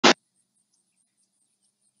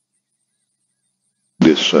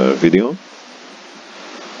this video.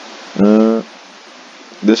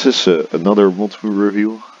 This is another multiple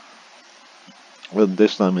review, but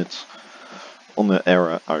this time it's on an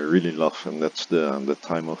era I really love, and that's the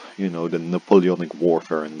time of, you know, the Napoleonic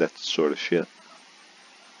warfare and that sort of shit.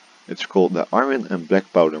 It's called the Iron and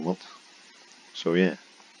Blackpowder mod. So yeah,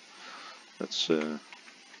 let's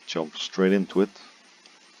jump straight into it.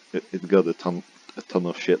 It got a ton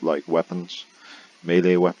of shit like weapons,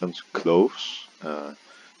 melee weapons, clothes,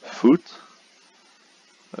 food,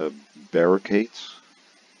 barricades,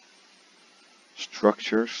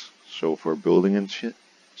 structures, so for building and shit,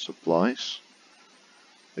 supplies.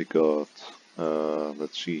 They got,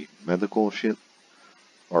 let's see, medical shit,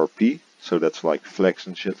 RP, so that's like flags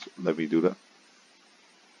and shit. Let me do that.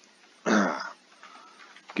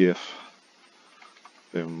 Give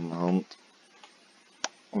him hand.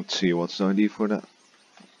 Let's see, what's the ID for that?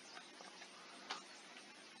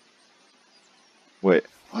 Wait,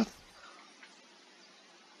 what?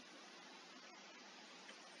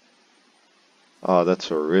 Oh,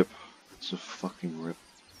 that's a rip. It's a fucking rip.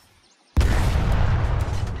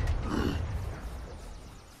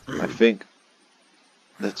 I think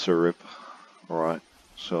that's a rip. Alright,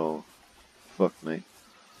 so fuck me.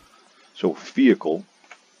 So vehicle.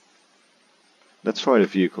 Let's try the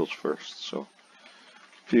vehicles first. So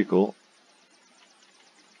vehicle.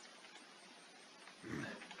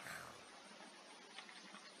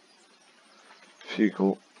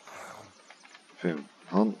 Vehicle. Vim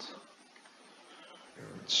Hunt.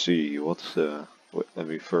 Let's see what's the. Wait, let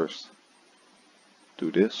me first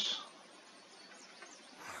do this.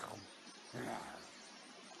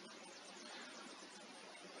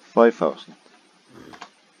 $5,000.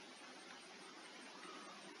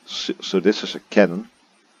 So this is a cannon.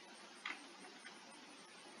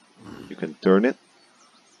 You can turn it.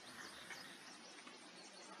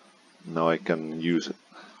 Now I can use it.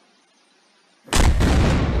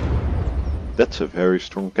 That's a very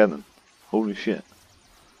strong cannon. Holy shit.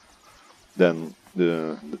 Then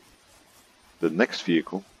the next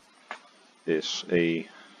vehicle is a.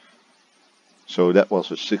 So that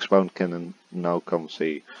was a 6-pound cannon. Now comes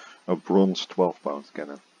a bronze 12-pound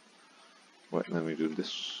cannon. Wait, let me do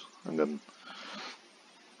this and then.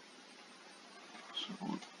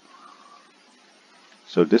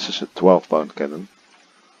 So this is a 12-pound cannon,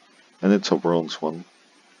 and it's a bronze one.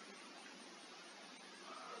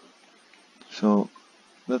 So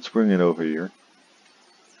let's bring it over here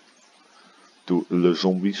to the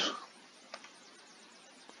zombies.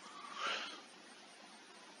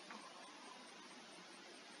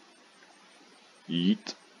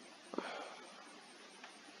 Yeet.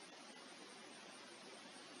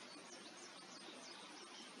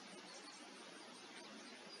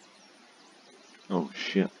 Oh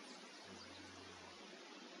shit.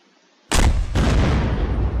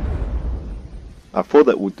 I thought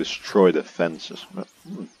that would destroy the fences, but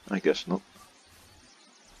I guess not.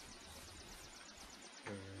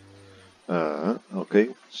 Okay,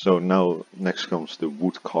 so now next comes the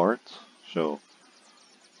wood cart. So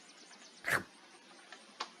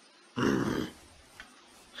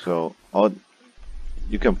oh,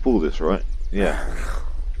 you can pull this, right? Yeah.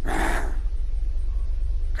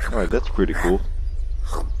 Alright, that's pretty cool.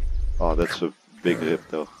 Oh, that's a big rip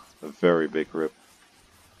though. A very big rip.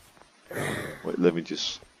 Wait, let me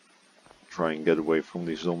just try and get away from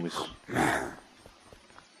these zombies.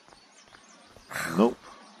 Nope.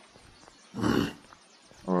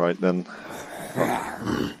 Alright then.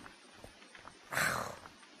 Oh.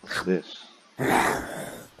 What's this?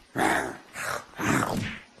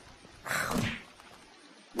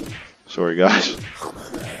 Sorry guys.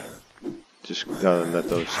 Just gotta let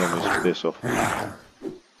those zombies piss off.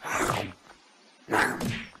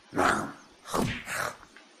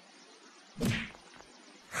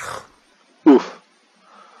 Oof.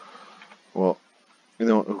 Well, you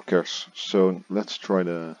know, who cares? So let's try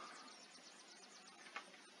the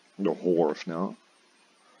horse now.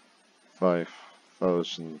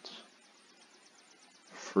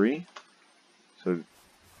 5,003. So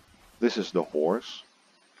this is the horse.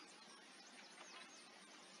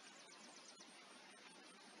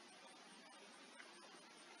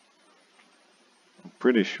 I'm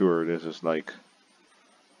pretty sure this is like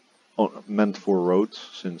meant for roads,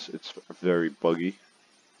 since it's very buggy.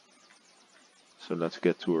 So let's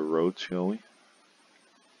get to a road, shall we?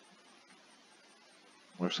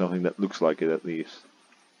 Or something that looks like it at least.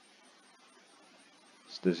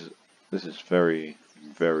 So this is very,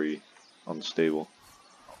 very unstable.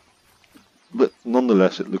 But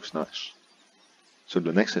nonetheless it looks nice. So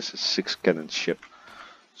the next is a 6-cannon ship.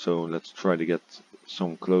 So let's try to get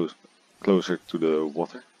some closer to the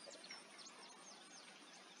water.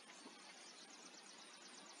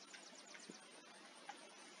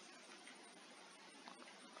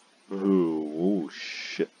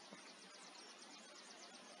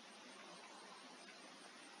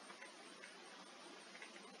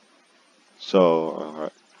 So,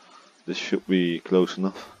 alright, this should be close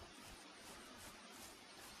enough.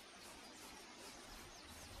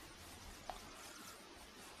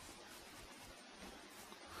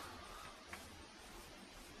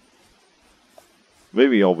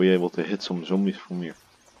 Maybe I'll be able to hit some zombies from here.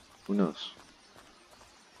 Who knows?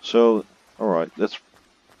 So, alright,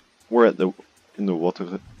 we're in the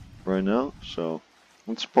water right now, so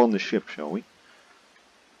let's spawn the ship, shall we?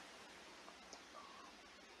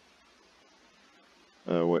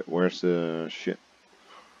 Wait, where's the ship?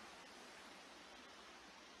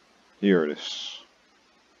 Here it is.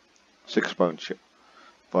 6-pound ship.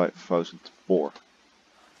 5004.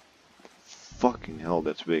 Fucking hell,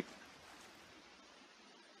 that's big.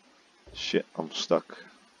 Shit, I'm stuck.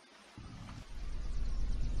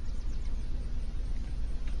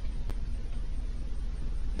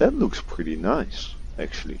 That looks pretty nice,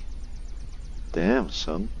 actually. Damn,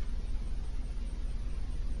 son.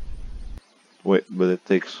 Wait, but it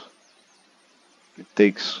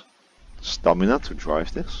takes stamina to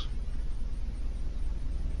drive this?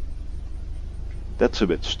 That's a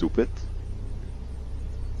bit stupid.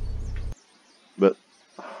 But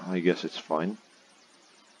I guess it's fine.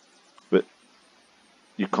 But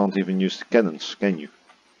you can't even use the cannons, can you?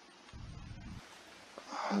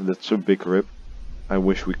 That's a big rip. I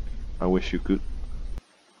wish you could.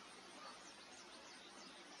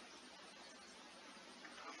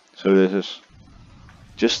 So this is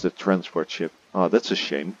just a transport ship. Ah, that's a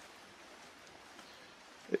shame.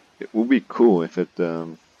 It would be cool if it,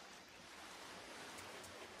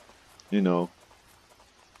 you know,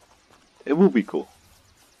 it would be cool.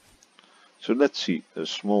 So let's see, a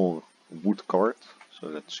small wood cart. So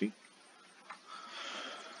let's see.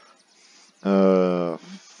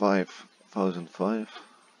 5005.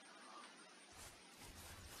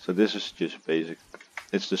 So this is just basic.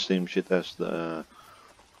 It's the same shit as the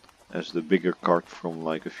bigger cart from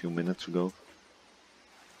like a few minutes ago.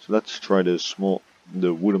 So let's try the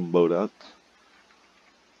wooden boat out.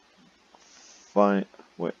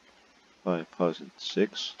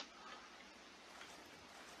 5006.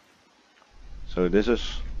 So this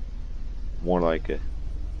is more like a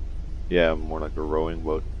rowing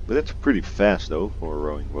boat. But it's pretty fast though for a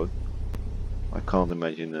rowing boat. I can't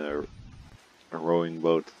imagine a rowing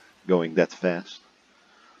boat going that fast.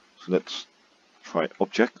 So let's try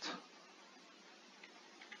object.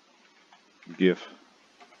 Give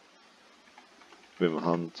Wim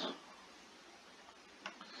Hunt.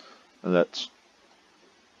 And let's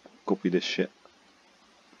copy this shit.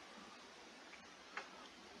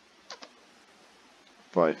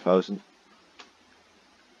 5000.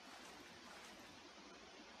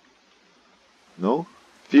 No?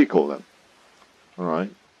 Vehicle then.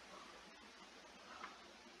 Alright.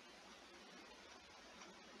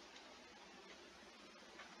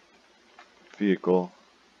 Vehicle.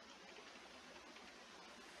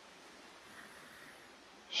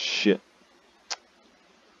 Shit.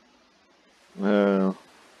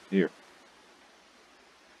 Here.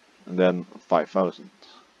 And then 5000.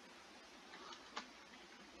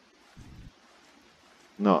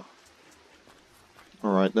 No.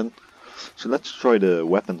 Alright then. So let's try the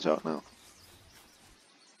weapons out now.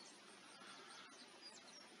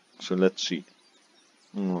 So let's see.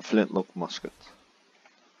 Flintlock musket.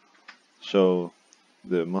 So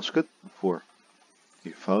the musket for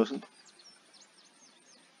 3000.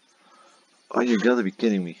 Oh, you gotta be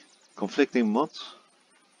kidding me. Conflicting mods?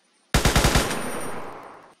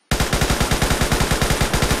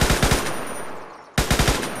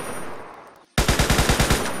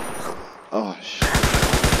 Oh shit.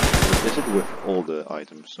 Is it with all the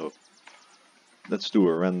items? So let's do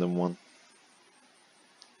a random one.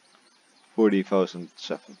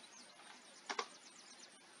 40,007.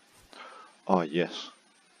 Oh yes.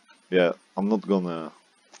 Yeah, I'm not gonna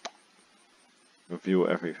review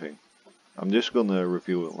everything. I'm just gonna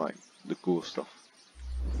review like the cool stuff.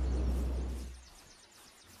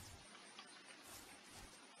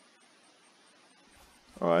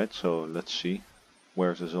 Alright, so let's see.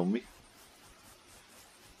 Where's the zombie?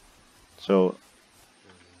 So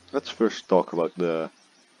let's first talk about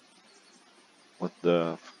what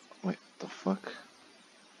the fuck?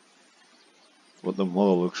 What the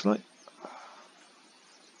model looks like.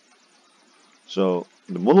 So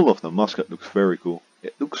the model of the musket looks very cool.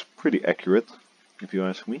 It looks pretty accurate, if you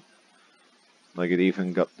ask me. Like it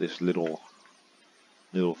even got this little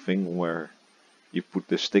thing where you put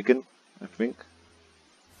the stick in, I think.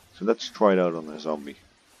 So let's try it out on a zombie.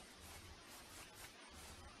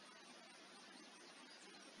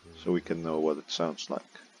 So we can know what it sounds like.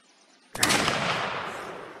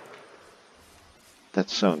 That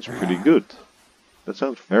sounds pretty good. That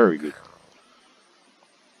sounds very good.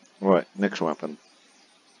 Alright, next weapon.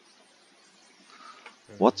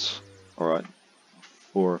 What? Alright.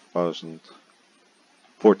 4,000.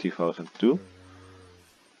 40,002.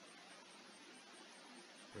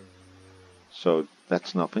 So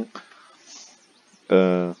that's nothing.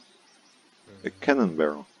 A cannon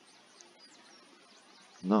barrel.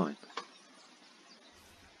 9.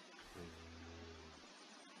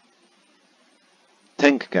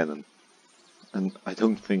 Tank cannon. And I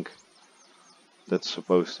don't think that's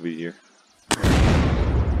supposed to be here.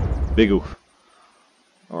 Big oof.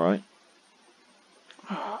 Alright.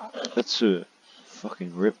 That's a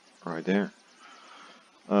fucking rip right there.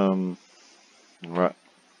 Right.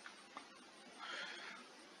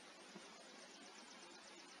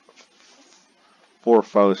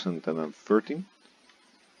 4,013.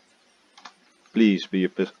 Please be a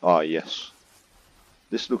pistol. Ah, yes.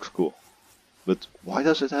 This looks cool. But why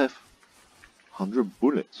does it have 100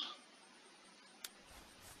 bullets?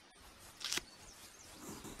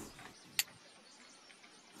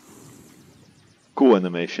 Cool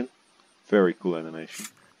animation. Very cool animation.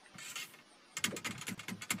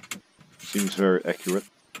 Seems very accurate.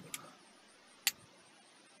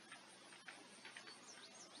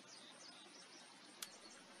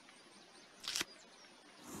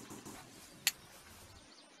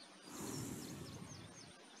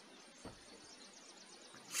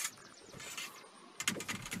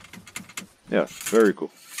 Yeah, very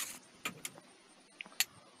cool.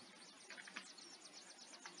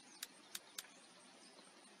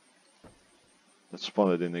 Let's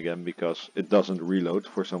spawn it in again because it doesn't reload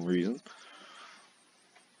for some reason.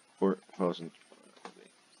 4,000.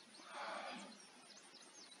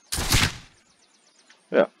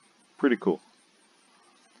 Yeah, pretty cool.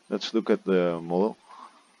 Let's look at the model.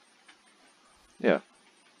 Yeah,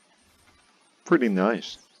 pretty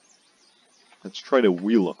nice. Let's try the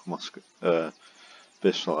wheellock musket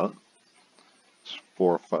pistol out. It's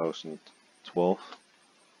 4,012.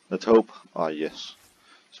 Let's hope. Ah, yes.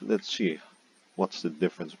 So let's see what's the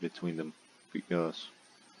difference between them, because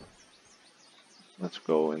let's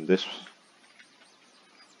go in this.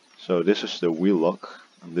 So this is the wheellock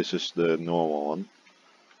and this is the normal one.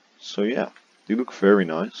 So yeah, they look very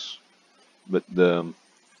nice, but I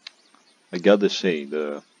gotta say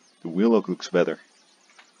the wheellock looks better.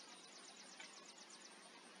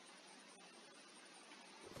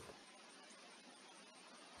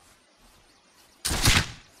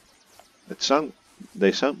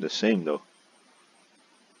 They sound the same though.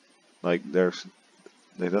 Like there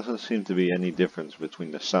doesn't seem to be any difference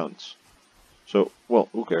between the sounds. So, well,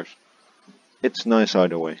 who cares? It's nice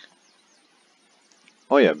either way.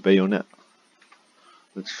 Oh yeah, bayonet.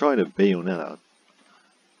 Let's try the bayonet out.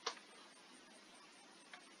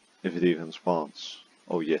 If it even spawns.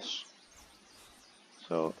 Oh yes.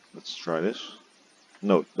 So let's try this.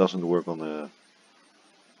 No, it doesn't work on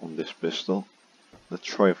this pistol. Let's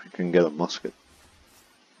try if we can get a musket.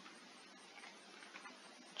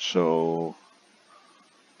 So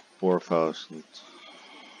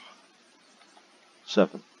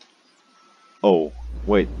 4,007. Oh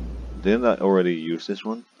wait, didn't I already use this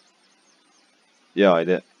one? Yeah, I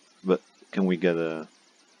did. But can we get a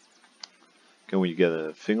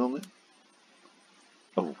thing on it?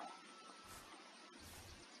 Oh.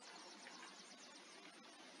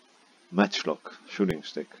 Matchlock shooting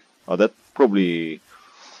stick. Oh, that probably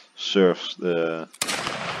serves the,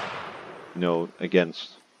 you know,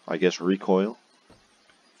 against, I guess, recoil.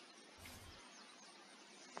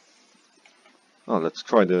 Oh, let's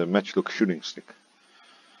try the matchlock shooting stick.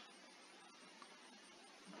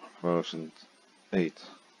 2008.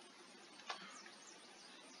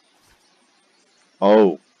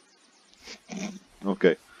 Oh.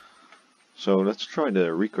 Okay. So let's try the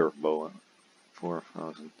recurve bow.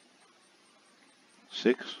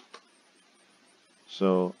 4,006.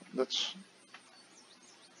 So that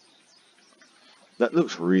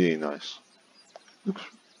looks really nice.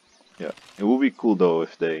 Yeah. It would be cool though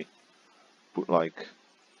if they put like,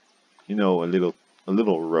 you know, a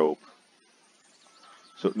little rope,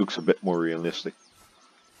 so it looks a bit more realistic.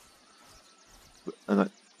 And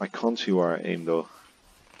I can't see where I aim though.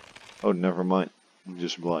 Oh, never mind. I'm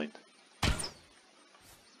just blind.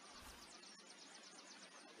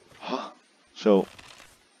 Huh. So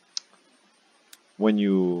when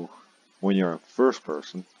you're in first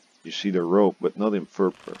person, you see the rope, but not in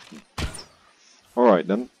third person. Alright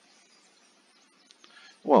then.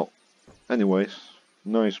 Well, anyways,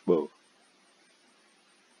 nice bow.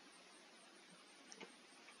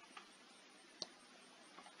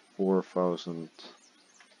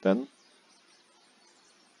 $4,010.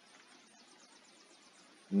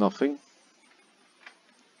 Nothing.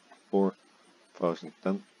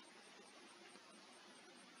 4,010.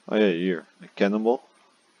 Oh yeah, here. A cannonball.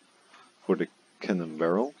 For the cannon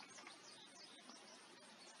barrel.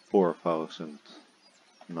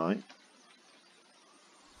 4009.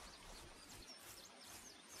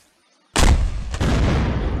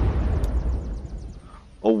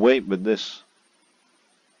 Oh wait, but this...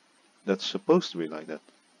 That's supposed to be like that.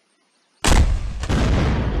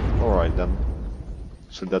 Alright then.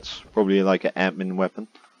 So that's probably like an admin weapon.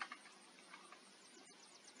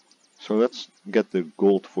 So let's get the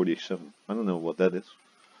gold 47. I don't know what that is.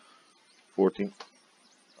 14.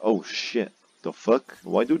 Oh shit. The fuck?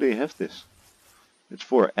 Why do they have this? It's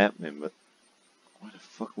for admin, but why the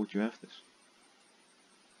fuck would you have this?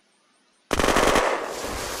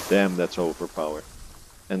 Damn, that's overpowered.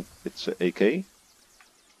 And it's a AK?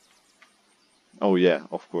 Oh yeah,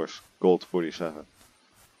 of course. Gold 47.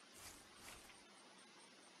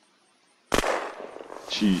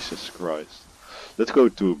 Jesus Christ. Let's go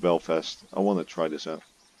to Belfast. I want to try this out.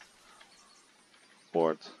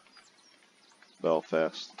 Port.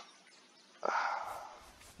 Belfast.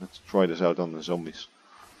 Let's try this out on the zombies.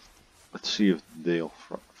 Let's see if they'll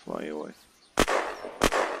fly away.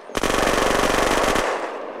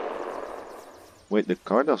 Wait, the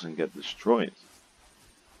car doesn't get destroyed.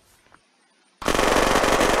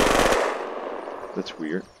 That's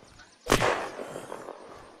weird.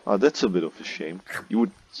 Oh, that's a bit of a shame. You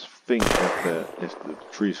would think that if the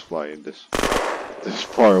trees fly this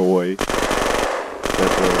far away,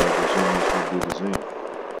 that the zombies would do the same.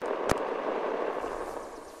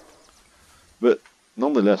 But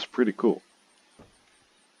nonetheless, pretty cool.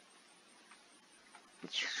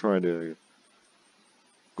 Let's try the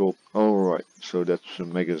gold. Oh right, so that's a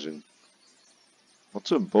magazine.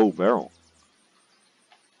 What's a bow barrel?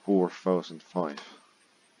 4005.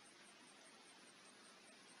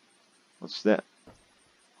 What's that?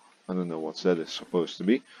 I don't know what that is supposed to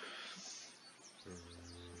be.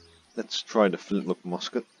 Let's try the flintlock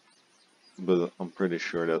musket, but I'm pretty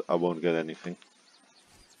sure that I won't get anything.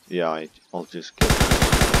 Yeah, I'll just get it.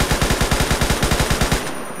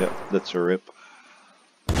 Yeah, that's a rip.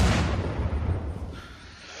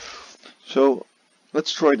 So,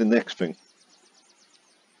 let's try the next thing.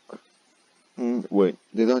 Wait,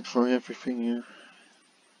 did I try everything here?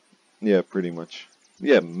 Yeah, pretty much.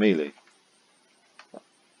 Yeah, melee.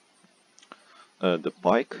 The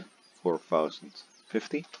pike,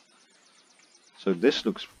 4050. So this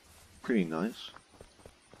looks pretty nice.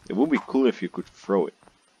 It would be cool if you could throw it.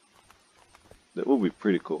 That would be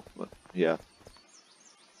pretty cool, but yeah.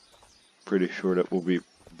 Pretty sure that will be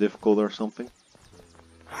difficult or something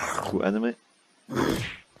to animate.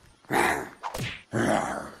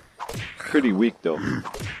 Pretty weak though,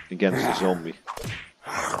 against the zombie.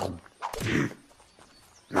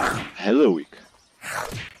 Hella weak.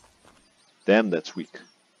 Damn, that's weak.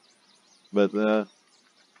 But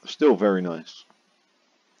still very nice.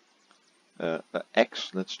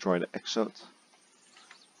 X, let's try the X out.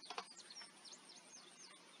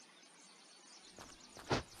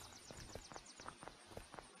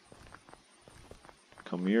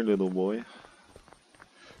 Come here, little boy.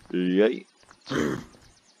 Yay.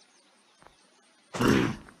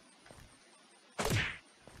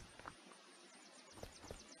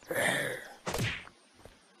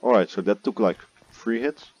 Alright, so that took like 3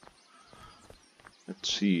 hits.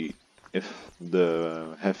 Let's see if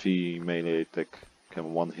the heavy melee attack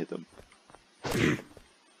can one hit him.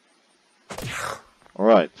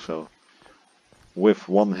 Alright, so with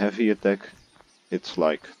one heavy attack it's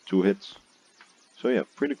like 2 hits. So yeah,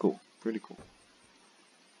 pretty cool, pretty cool.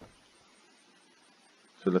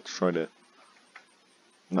 So let's try the...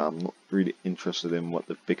 No, I'm not really interested in what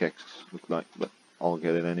the pickaxe look like, but I'll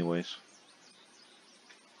get it anyways.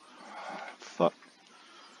 Fuck.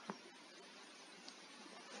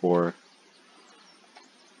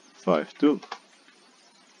 452.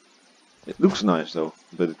 It looks nice though,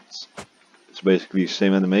 but it's basically the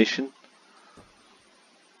same animation.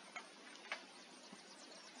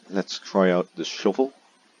 Let's try out the shovel.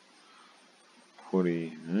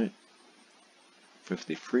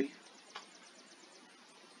 53.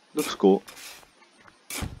 Looks cool.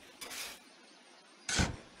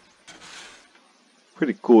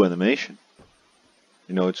 Pretty cool animation.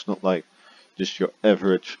 You know, it's not like just your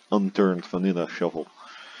average unturned vanilla shovel.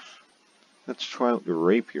 Let's try out the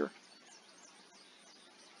rapier.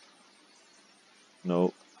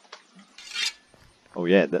 No. Oh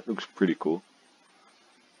yeah, that looks pretty cool.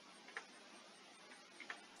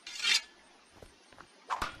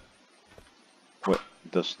 What,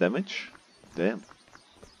 does damage? Damn.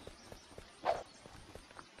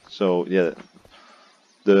 So yeah,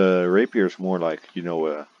 the rapier is more like, you know,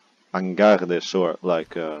 a angarde sword,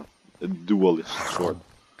 like a dualist sword.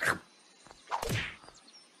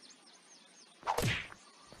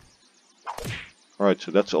 Alright,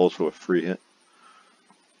 so that's also a free hit.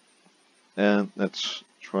 And let's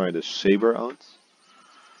try the saber out.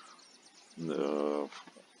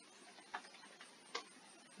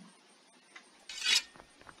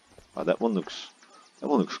 That one looks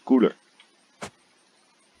cooler.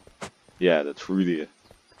 Yeah, that's really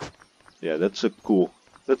yeah, that's a cool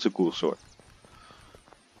sword.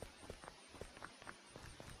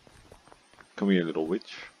 Come here, little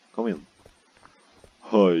witch. Come in.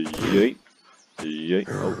 Oh yay. Yay.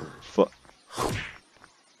 Oh fuck.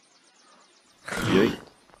 Yay.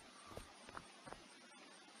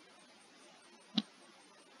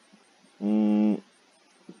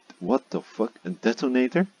 What the fuck? A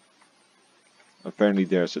detonator? Apparently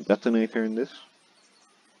there's a detonator in this.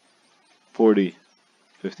 40,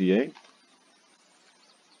 58.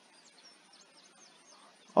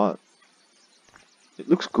 Ah, it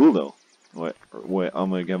looks cool though. Wait, I'm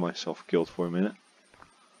gonna get myself killed for a minute.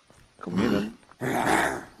 Come here then,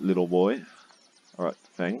 little boy. Alright,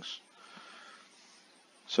 thanks.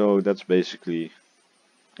 So that's basically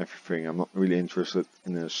everything. I'm not really interested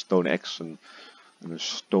in a stone axe and a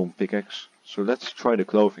stone pickaxe. So let's try the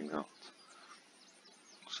clothing now.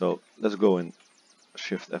 So let's go in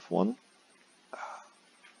Shift F1.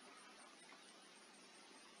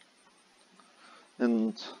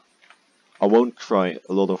 And I won't try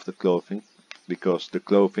a lot of the clothing, because the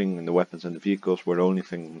clothing and the weapons and the vehicles were the only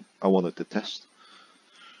thing I wanted to test.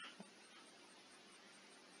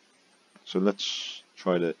 So let's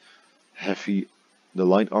try the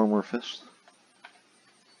light armor vest.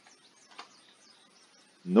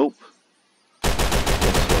 Nope. That's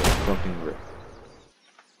a fucking rip.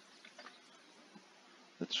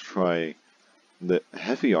 Let's try the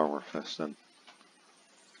heavy armor vest then.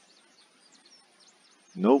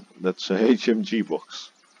 Nope, that's a HMG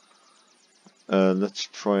box. Let's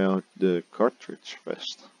try out the cartridge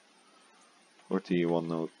vest.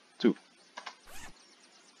 4102.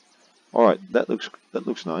 Alright, that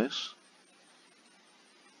looks nice.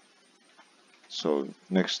 So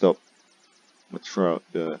next up, let's try out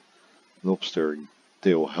the lobster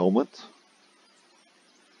tail helmet.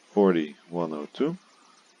 4102.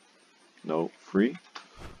 No, free.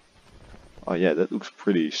 Oh yeah, that looks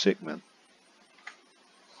pretty sick, man.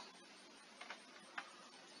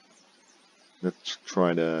 Let's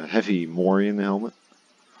try the heavy Morian helmet.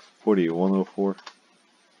 4104.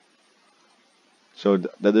 So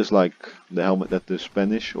that is like the helmet that the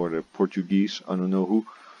Spanish or the Portuguese, I don't know who,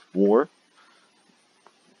 wore.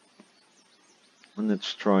 And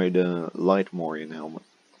let's try the light Morian helmet.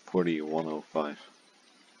 4105.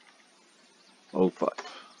 05.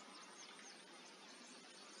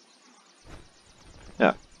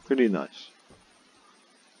 Yeah, pretty nice.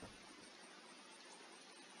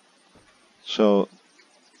 So,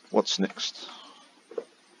 what's next?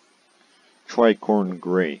 Tricorn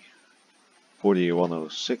Grey.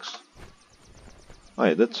 4106. Oh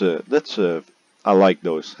yeah, that's a I like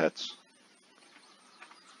those hats.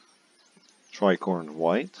 Tricorn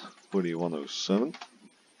White. 4107.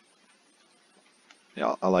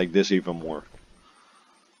 Yeah, I like this even more.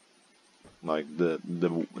 Like the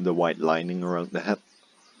white lining around the hat.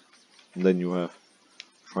 And then you have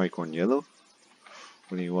Tricorn Yellow.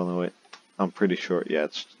 4108. I'm pretty sure, yeah,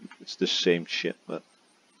 it's the same shit, but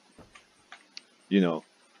you know,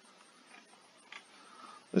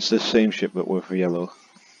 it's the same shit but with yellow.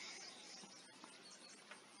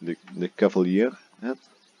 The Cavalier hat.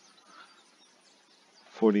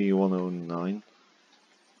 4109.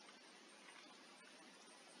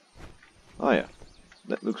 Oh yeah,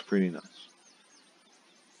 that looks pretty nice.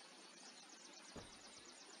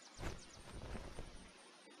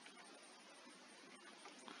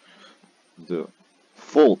 The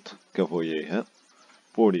Volt Cavalier hat.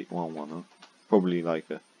 4110. Probably like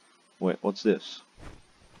a... Wait, what's this?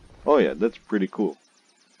 Oh yeah, that's pretty cool.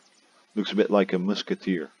 Looks a bit like a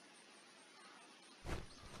musketeer.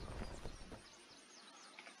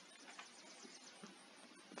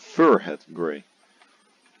 Fur hat grey.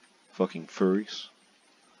 Fucking furries.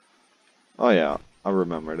 Oh yeah, I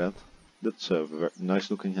remember that. That's a very nice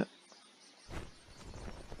looking hat.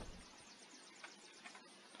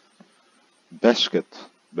 Basket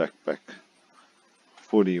backpack.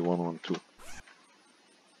 4112.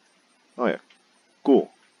 Oh yeah,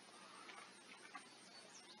 cool.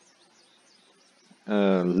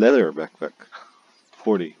 Leather backpack.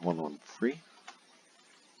 4113.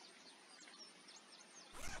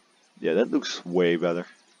 Yeah, that looks way better,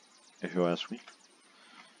 if you ask me.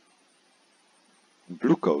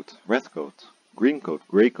 Blue coat, red coat, green coat,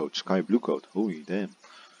 grey coat, sky blue coat. Holy damn.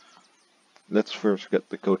 Let's first get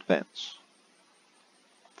the coat pants.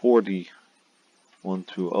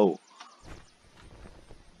 4120.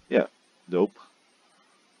 Yeah, dope.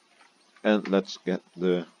 And let's get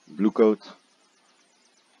the blue coat.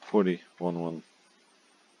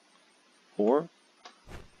 40114.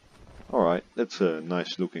 Alright, that's a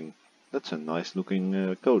nice looking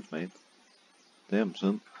coat, mate. Damn,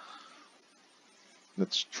 son.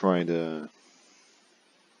 Let's try the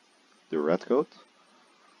red coat.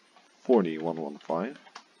 40115.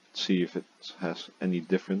 See if it has any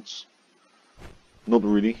difference. Not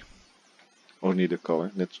really. Only the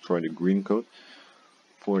color. Let's try the green coat.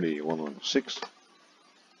 40116.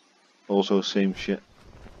 Also same shit.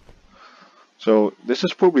 So this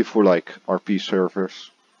is probably for like RP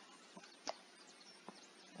servers.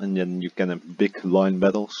 And then you can have big line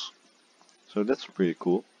battles. So that's pretty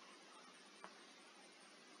cool.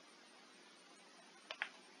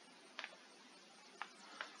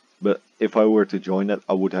 But if I were to join that,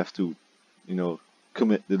 I would have to, you know,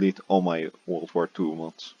 commit delete all my World War II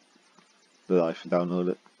mods that I've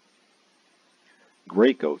downloaded.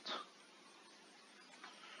 Grey coat.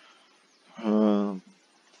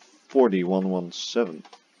 40117.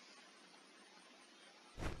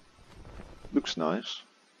 Looks nice.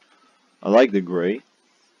 I like the grey.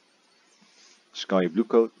 Sky blue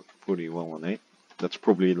coat. 40118. That's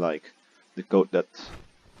probably like the coat that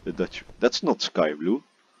the Dutch. That's not sky blue.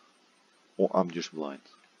 Or I'm just blind.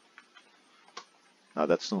 No,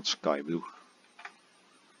 that's not sky blue.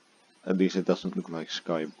 At least it doesn't look like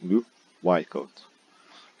sky blue. White coat.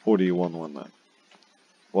 40119.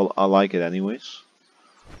 Well, I like it anyways.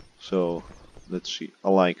 So, let's see. I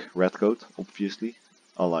like red coat, obviously.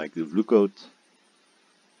 I like the blue coat.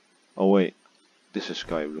 Oh wait, this is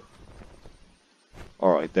sky blue.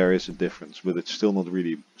 Alright, there is a difference, but it's still not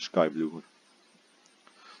really sky blue.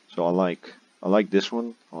 So I like this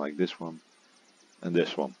one, I like this one, and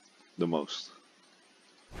this one the most.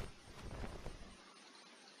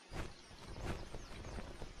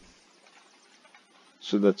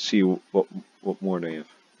 So let's see what more they have.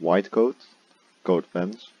 White coat, coat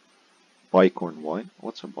pants, bicorn white.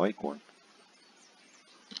 What's a bicorn?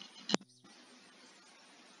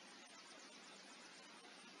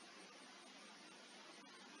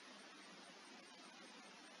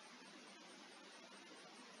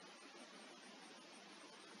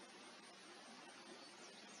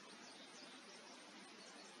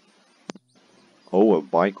 Oh, a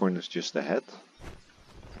bicorn is just a head.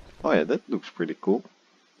 Oh yeah, that looks pretty cool.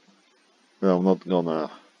 Well, I'm not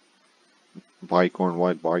gonna bicorn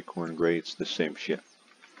white, bicorn grey, it's the same shit.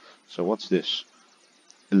 So what's this?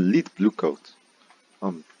 Elite blue coat.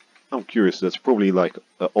 I'm curious, that's probably like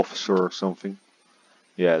an officer or something.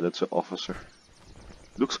 Yeah, that's an officer.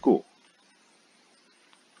 Looks cool.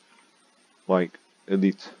 Like,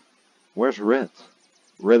 elite. Where's red?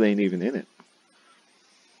 Red ain't even in it.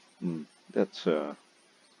 That's a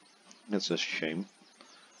shame.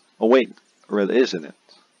 Oh wait, red is in it.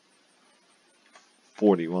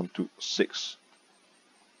 40126.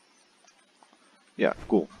 Yeah,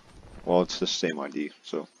 cool. Well, it's the same idea,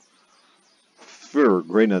 so. Fur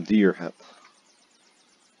Grenadier hat.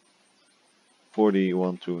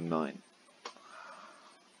 40129.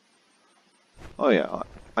 Oh yeah,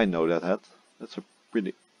 I know that hat. That's a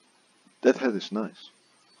pretty... That hat is nice.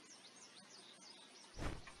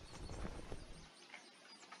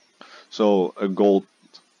 So a gold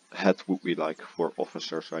hat would be like for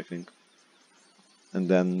officers, I think. And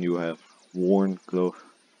then you have worn cloth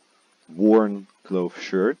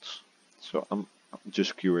shirts. So I'm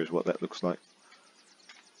just curious what that looks like.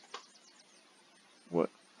 What?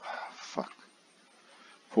 Fuck.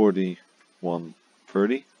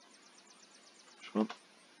 4130. Which one?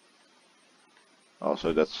 Oh,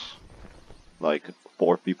 so that's like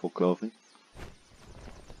poor people clothing.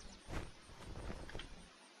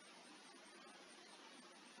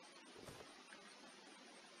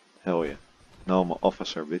 Hell yeah. Now I'm an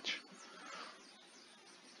officer, bitch.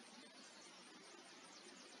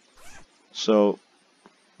 So,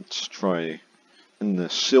 let's try in the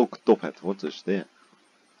silk top hat. What is that?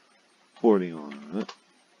 41.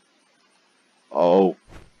 Oh,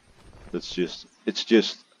 it's just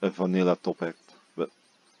a vanilla top hat, but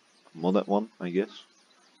modded one, I guess.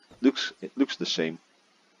 It looks the same.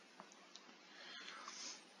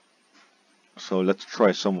 So let's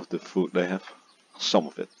try some of the food they have. Some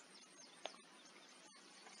of it.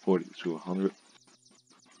 4200.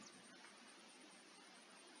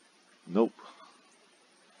 Nope.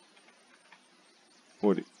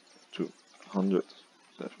 4200.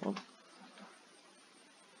 That's one.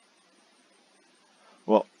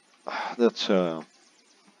 Well, that's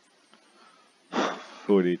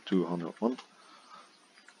 4201.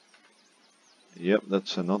 Yep,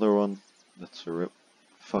 that's another one. That's a rip.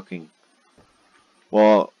 Fucking.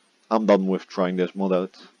 Well, I'm done with trying this mod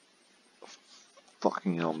out.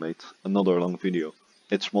 Fucking hell, mate. Another long video.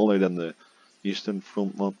 It's smaller than the Eastern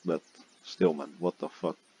Front mod, but still, man, what the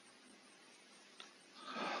fuck.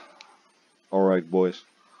 Alright, boys.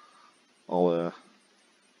 I'll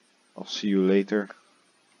see you later.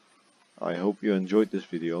 I hope you enjoyed this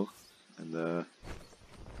video. And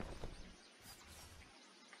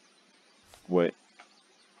wait.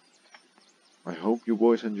 I hope you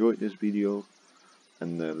boys enjoyed this video.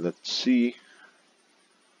 And let's see.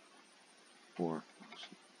 4,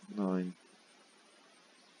 9.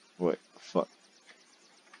 Wait, fuck.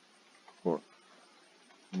 4,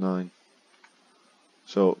 9.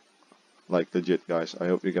 So, like legit, guys. I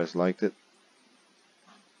hope you guys liked it.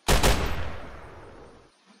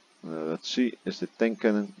 Let's see. Is the tank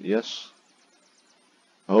cannon? Yes.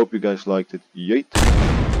 I hope you guys liked it. Yeet.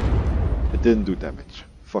 It didn't do damage.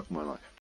 Fuck my life.